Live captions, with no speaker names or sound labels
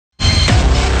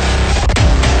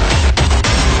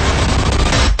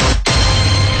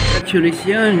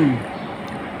Congratulations!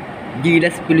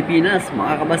 GILAS Pilipinas,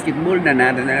 mga kabasketball,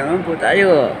 nanalo na naman po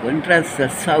tayo kontra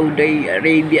sa Saudi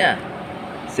Arabia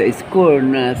sa score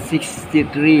na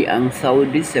 63 ang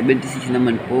Saudi, 76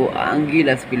 naman po ang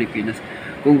GILAS Pilipinas.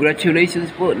 Congratulations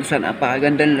po sa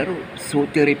napakagandang laro. So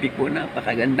terrific po,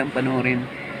 napakagandang panoorin.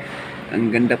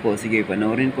 Ang ganda po. Sige,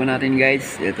 panoorin po natin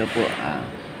guys. Ito po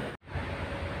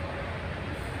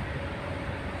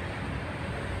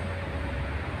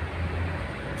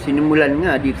sinimulan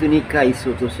nga dito ni Kai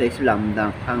Soto sa Slam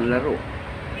Dunk ang laro.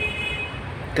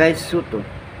 Kai Soto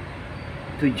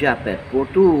to Japet for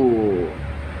 2.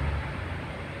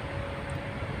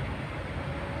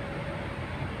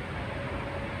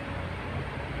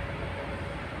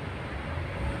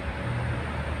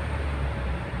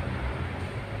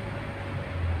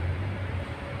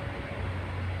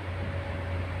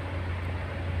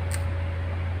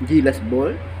 Gilas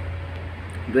ball.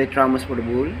 Dwight Ramos for the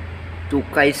ball. To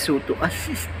Kai Soto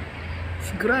assist.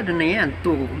 Sigurado na yan.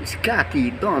 To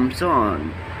Scotty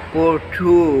Thompson for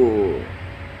 2.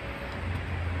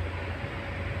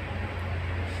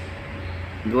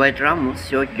 Dwight Ramos,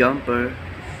 short jumper.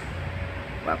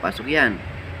 Papasok yan.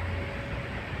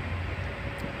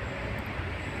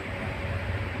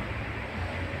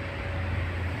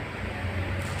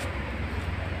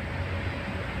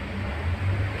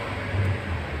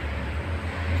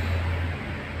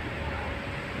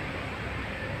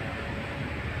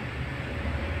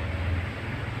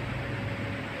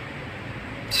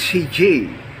 CJ,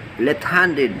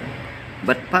 left-handed,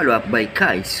 but follow up by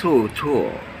Kai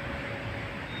Soto.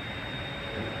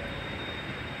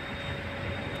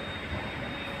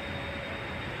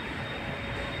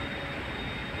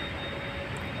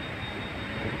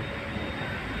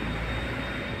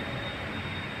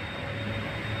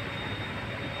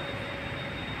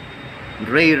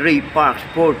 Ray Parks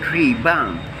for 3,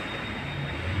 bang.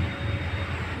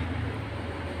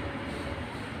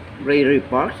 Ray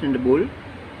Parks in the ball.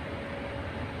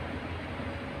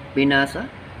 Pinasa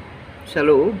sa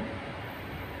loob,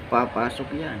 papasok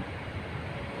yan.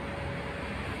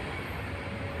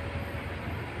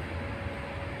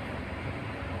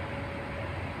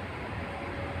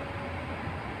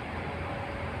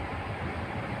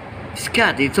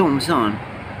 Scotty Thompson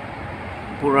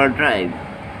for our drive,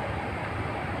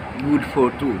 good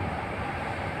for 2.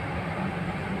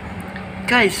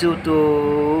 Kai Soto,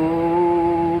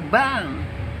 bang.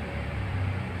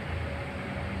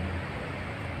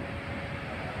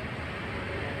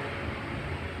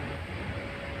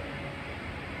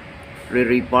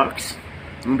 Ray Parks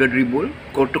on the dribble,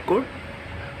 court to court,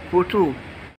 for 2.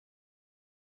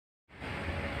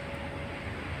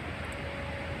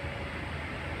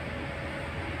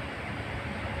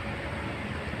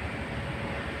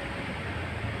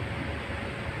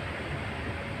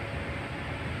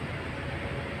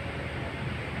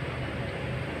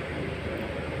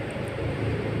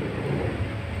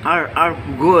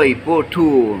 Goy for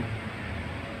 2.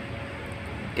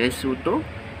 Kai Soto.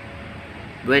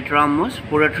 Dwight Ramos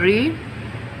for a 3,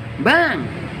 bang.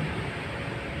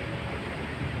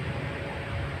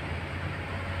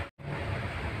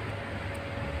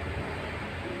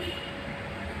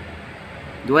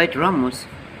 Dwight Ramos,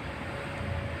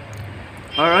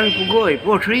 Pugoy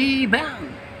for 3, bang.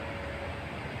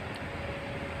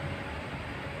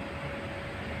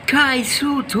 Kai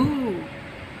Soto,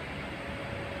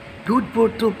 good for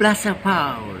 2 plus a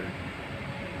foul.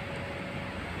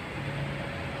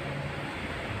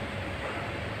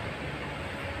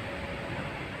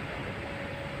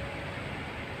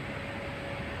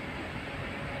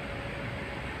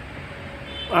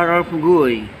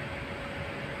 Pugoy.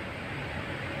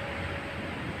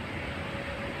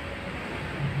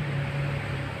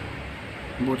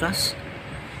 Butas.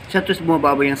 Santos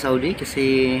bumababa yung Saudi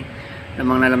kasi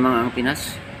lamang na lamang ang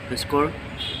Pinas. The score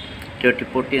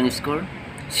 30-40 ang score.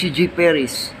 CJ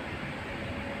Perez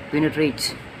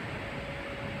penetrates.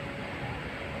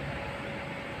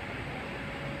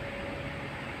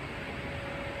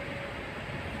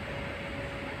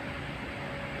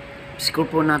 Score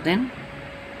po natin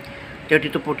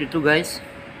 30-42 guys.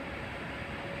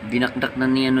 Dinakdak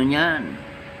na ni ano niyan.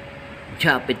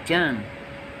 Japet yan.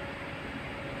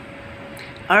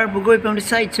 Bugoy from the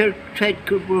side for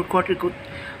quarter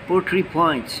for 3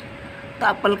 points.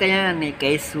 Tapal kaya ni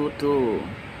Kai Soto.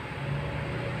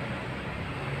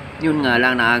 Yun nga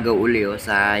lang, naagaw uli,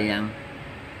 sayang.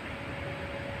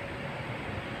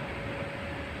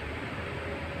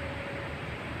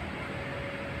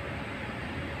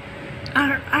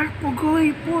 Pugoy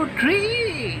for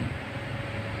 3.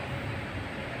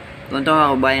 Kung ito mga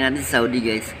kabayan natin sa Saudi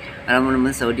guys. Alam mo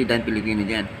naman Saudi dan Pilipino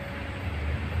dyan.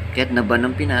 Kahit naban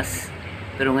ng Pinas.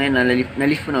 Pero ngayon,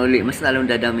 nalift na uli. Mas lalong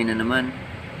dadami na naman.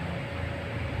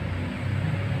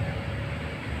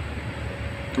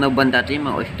 Naban dati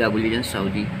yung mga OFW dyan sa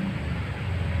Saudi.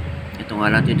 Ito nga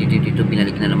lang, 2022,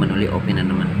 binalik na naman uli. Open na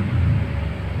naman.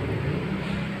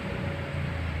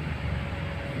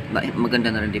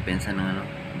 Maganda na rin depensa ng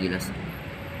Gilas.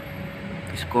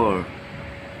 Score.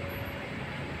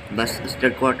 Bas,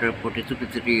 third quarter,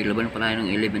 42-53. Laban pala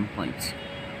ng 11 points.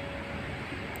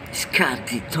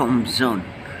 Scotty Thompson.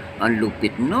 Ang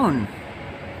lupit nun.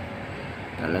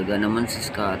 Talaga naman si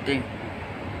Scotty.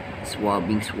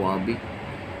 Swabbing.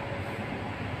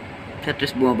 Sa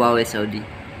tres bumabawi Saudi.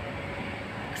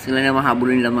 Kasi sila na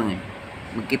mahabol yung lamang eh.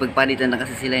 Magkipagpalitan na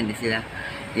kasi sila. Hindi sila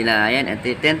ayan. At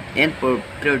 10 and for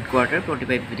third quarter,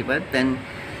 45-55. 10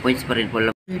 points pa rin po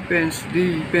lang. Defense.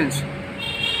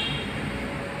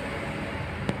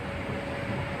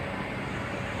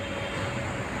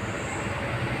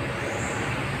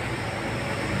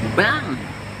 Bang!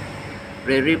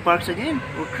 Ray Parks again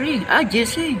for 3.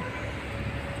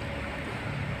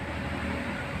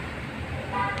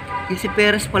 Jesse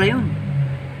Perez pala yun.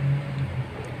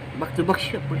 Back to back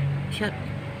shot.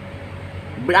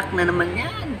 Black na naman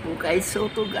yan. Pukay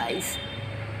Soto, guys.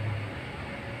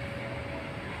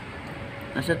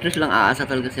 Nasa 3 lang aasa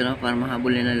talaga sila para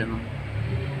mahabol nila lamang.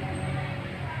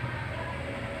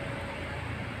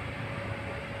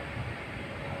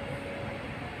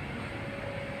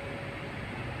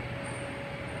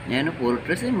 Yan o, puro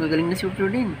 3 eh. Magagaling na shooter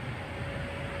din.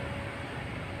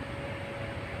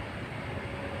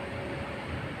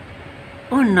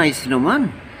 Oh, nice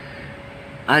naman.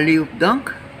 Alley-oop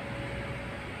dunk.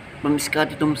 From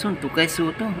Scotty Thompson to kay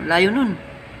Soto. Layo nun.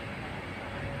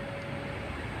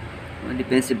 Mga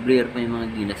defensive player pa yung mga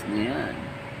Gilas na yan.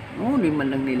 Oh, di man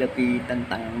lang nilapitan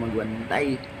tangang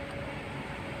magwantay.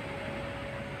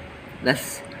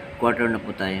 Last quarter na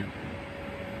po tayo.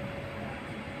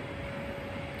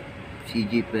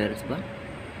 CJ Perez ba?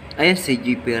 Ayan,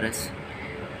 CJ Perez.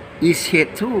 Is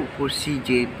hit 2 for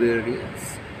CJ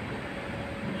Perez.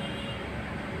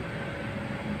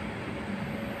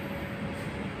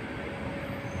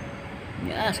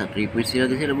 Yeah, sa 3 points sila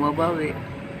bumabawi.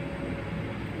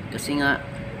 Kasi nga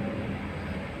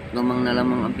lamang na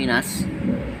lamang ang Pinas.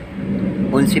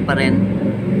 11 pa rin.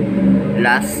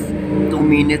 Last 2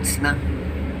 minutes na.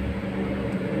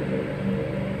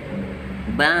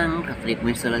 Bang! Ka 3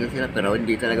 points talaga sila pero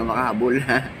hindi talaga makahabol.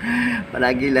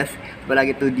 palagi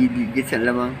 2 digits ang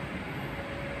lamang.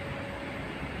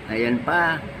 Ayan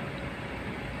pa.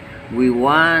 We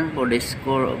won for the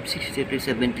score of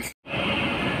 63-76.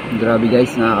 Grabe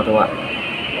guys, nakakatawa.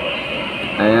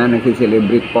 Ayan,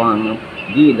 nagsiselebrate po ang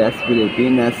Gilas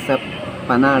Pilipinas sa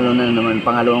panalo na naman,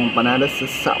 pangalawang panalo sa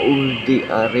Saudi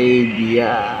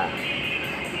Arabia.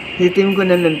 Si team ko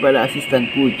naman pala,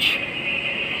 assistant coach.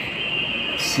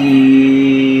 Si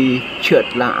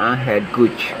Chot lang ang head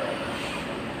coach.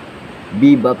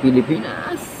 Viva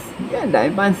Pilipinas! Yan,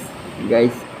 dahil fans.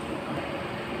 Guys,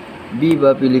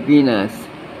 Viva Pilipinas!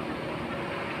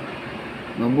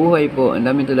 Mabuhay po. Ang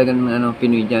dami talaga ng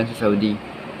Pinoy dyan sa Saudi.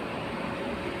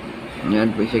 Yan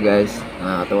po siya guys.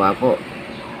 Nakakatawa po.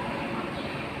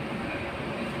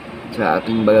 Sa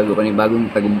ating bagong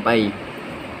tagumpay.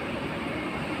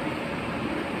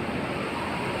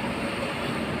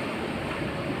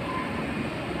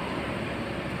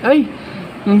 Ay!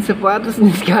 Yung sapatos ni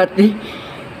Scotty.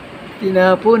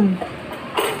 Tinapon.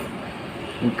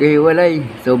 Magkahiwalay.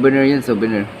 Souvenir yan,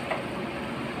 souvenir.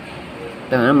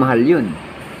 Tangan, mahal yun.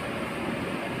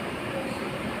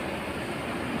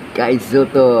 Guys,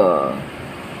 Soto.